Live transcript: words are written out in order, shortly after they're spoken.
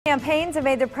Campaigns have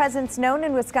made their presence known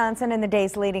in Wisconsin in the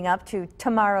days leading up to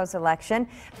tomorrow's election.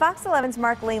 Fox 11's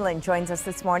Mark Leland joins us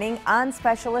this morning on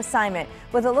special assignment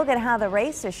with a look at how the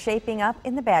race is shaping up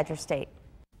in the Badger State.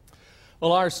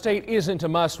 Well, our state isn't a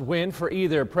must-win for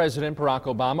either President Barack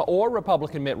Obama or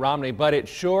Republican Mitt Romney, but it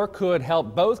sure could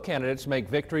help both candidates make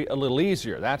victory a little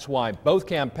easier. That's why both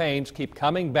campaigns keep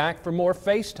coming back for more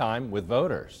face time with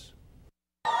voters.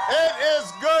 It is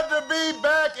good to be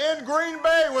back in Green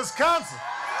Bay, Wisconsin.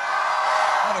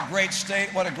 What a great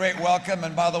state, what a great welcome.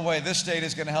 And by the way, this state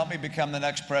is going to help me become the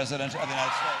next president of the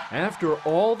United States. After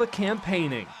all the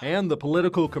campaigning and the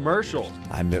political commercials,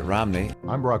 I'm Mitt Romney.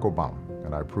 I'm Barack Obama,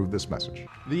 and I approve this message.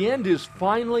 The end is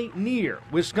finally near.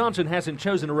 Wisconsin hasn't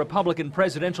chosen a Republican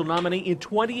presidential nominee in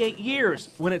 28 years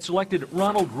when it selected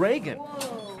Ronald Reagan.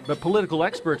 But political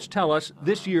experts tell us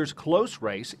this year's close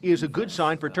race is a good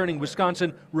sign for turning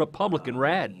Wisconsin Republican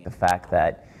red. The fact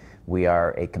that we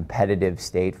are a competitive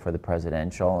state for the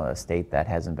presidential, a state that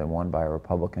hasn't been won by a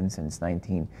Republican since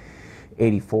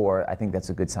 1984, I think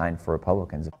that's a good sign for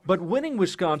Republicans. But winning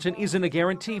Wisconsin isn't a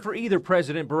guarantee for either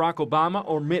President Barack Obama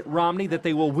or Mitt Romney that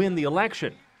they will win the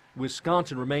election.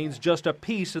 Wisconsin remains just a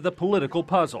piece of the political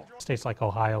puzzle. States like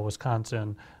Ohio,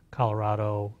 Wisconsin,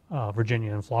 Colorado,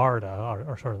 Virginia, and Florida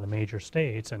are sort of the major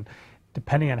states, and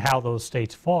depending on how those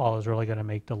states fall is really going to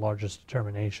make the largest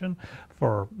determination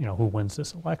for, who wins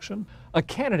this election. A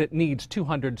candidate needs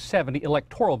 270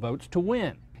 electoral votes to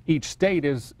win. Each state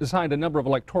is assigned a number of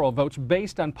electoral votes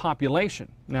based on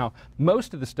population. Now,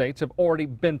 most of the states have already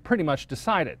been pretty much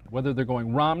decided whether they're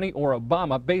going Romney or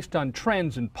Obama based on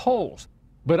trends and polls.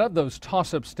 But of those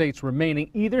toss-up states remaining,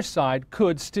 either side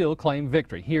could still claim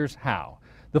victory. Here's how.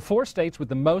 The 4 states with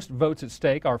the most votes at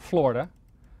stake are Florida,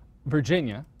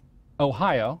 Virginia,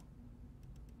 Ohio,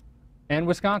 and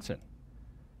Wisconsin.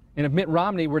 And if Mitt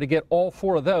Romney were to get all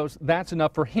 4 of those, that's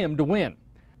enough for him to win.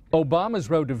 Obama's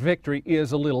road to victory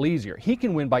is a little easier. He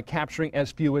can win by capturing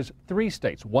as few as 3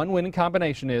 states. One winning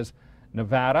combination is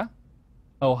Nevada,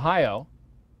 Ohio,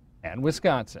 and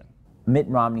Wisconsin. Mitt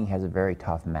Romney has a very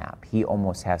tough map. He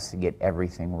almost has to get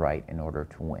everything right in order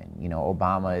to win.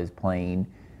 Obama is playing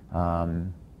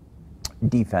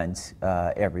defense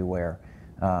everywhere.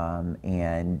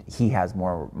 And he has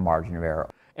more margin of error.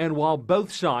 And while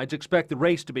both sides expect the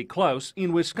race to be close,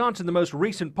 in Wisconsin, the most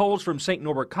recent polls from St.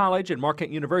 Norbert College and Marquette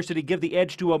University give the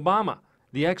edge to Obama.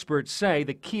 The experts say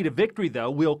the key to victory, though,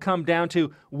 will come down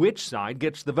to which side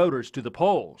gets the voters to the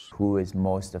polls. Who is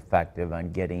most effective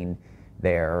on getting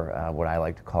their, what I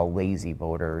like to call lazy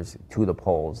voters, to the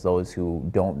polls? Those who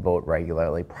don't vote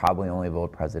regularly, probably only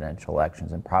vote presidential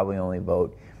elections, and probably only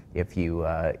vote if you,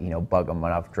 bug them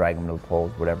enough, drag them to the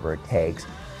polls, whatever it takes.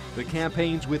 The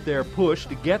campaigns, with their push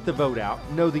to get the vote out,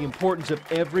 know the importance of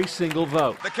every single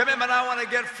vote. The commitment I want to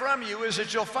get from you is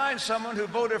that you'll find someone who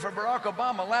voted for Barack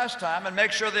Obama last time and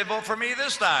make sure they vote for me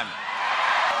this time.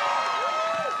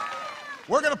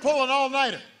 We're going to pull an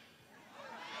all-nighter.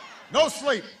 No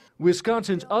sleep.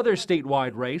 Wisconsin's other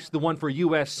statewide race, the one for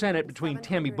U.S. Senate between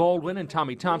Tammy Baldwin and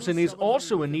Tommy Thompson, is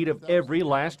also in need of every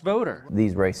last voter.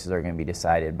 These races are going to be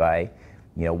decided by,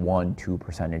 1-2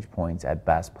 percentage points at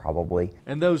best, probably.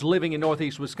 And those living in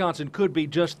northeast Wisconsin could be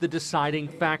just the deciding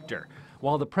factor.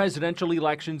 While the presidential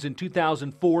elections in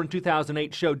 2004 and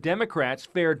 2008 showed Democrats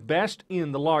fared best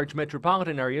in the large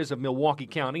metropolitan areas of Milwaukee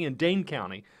County and Dane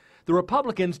County, the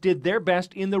Republicans did their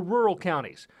best in the rural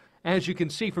counties. As you can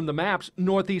see from the maps,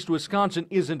 northeast Wisconsin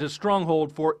isn't a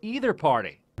stronghold for either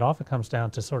party. It often comes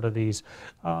down to sort of these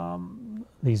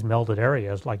melded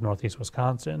areas like northeast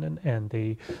Wisconsin and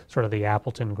the sort of the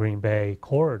Appleton Green Bay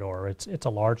corridor. It's a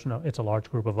large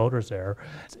group of voters there.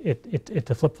 It's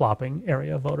a flip-flopping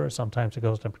area of voters. Sometimes it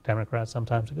goes to Democrats,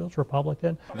 sometimes it goes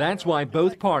Republican. That's why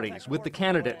both parties, with the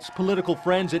candidates, political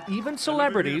friends, and even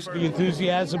celebrities, the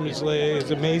enthusiasm is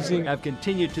amazing, have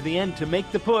continued to the end to make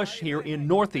the push here in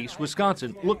northeast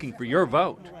Wisconsin, looking for your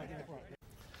vote.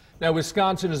 Now,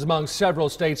 Wisconsin is among several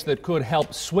states that could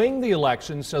help swing the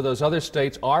election, so those other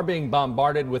states are being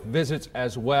bombarded with visits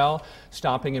as well.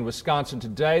 Stopping in Wisconsin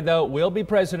today, though, will be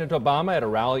President Obama at a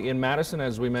rally in Madison,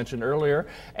 as we mentioned earlier,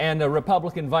 and a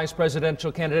Republican vice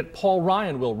presidential candidate Paul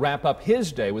Ryan will wrap up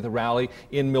his day with a rally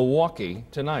in Milwaukee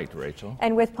tonight, Rachel.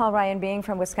 And with Paul Ryan being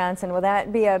from Wisconsin, will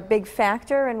that be a big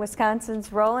factor in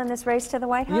Wisconsin's role in this race to the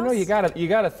White House? You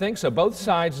gotta think so. Both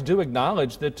sides do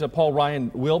acknowledge that Paul Ryan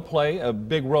will play a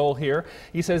big role poll here.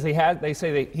 He says they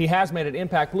say that he has made an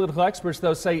impact. Political experts,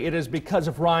 though, say it is because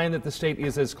of Ryan that the state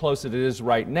is as close as it is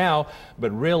right now.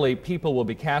 But really, people will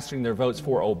be casting their votes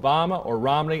for Obama or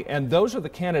Romney, and those are the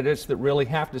candidates that really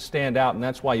have to stand out, and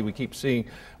that's why we keep seeing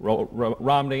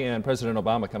Romney and President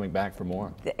Obama coming back for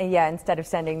more. Yeah, instead of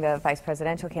sending the vice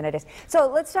presidential candidates. So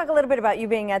let's talk a little bit about you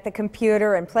being at the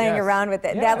computer and playing around with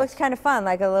it. That looks kind of fun,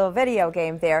 like a little video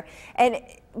game there.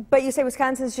 But you say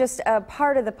Wisconsin's just a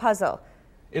part of the puzzle.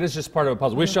 It is just part of a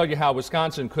puzzle. We showed you how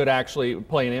Wisconsin could actually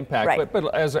play an impact, right.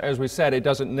 but as we said, it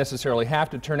doesn't necessarily have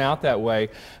to turn out that way.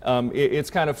 It's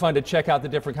kind of fun to check out the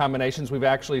different combinations. We've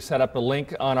actually set up a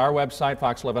link on our website,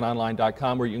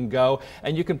 fox11online.com, where you can go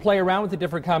and you can play around with the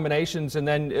different combinations and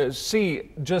then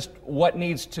see just what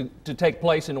needs to take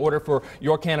place in order for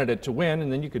your candidate to win,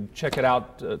 and then you could check it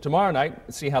out tomorrow night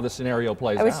and see how the scenario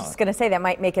plays out. I was just going to say that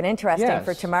might make it interesting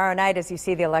for tomorrow night as you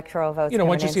see the electoral votes. You know,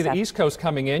 once you see the East Coast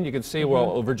coming in, you can see,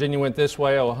 well, Virginia went this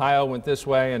way, Ohio went this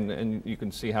way, and you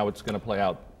can see how it's going to play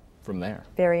out from there.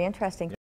 Very interesting.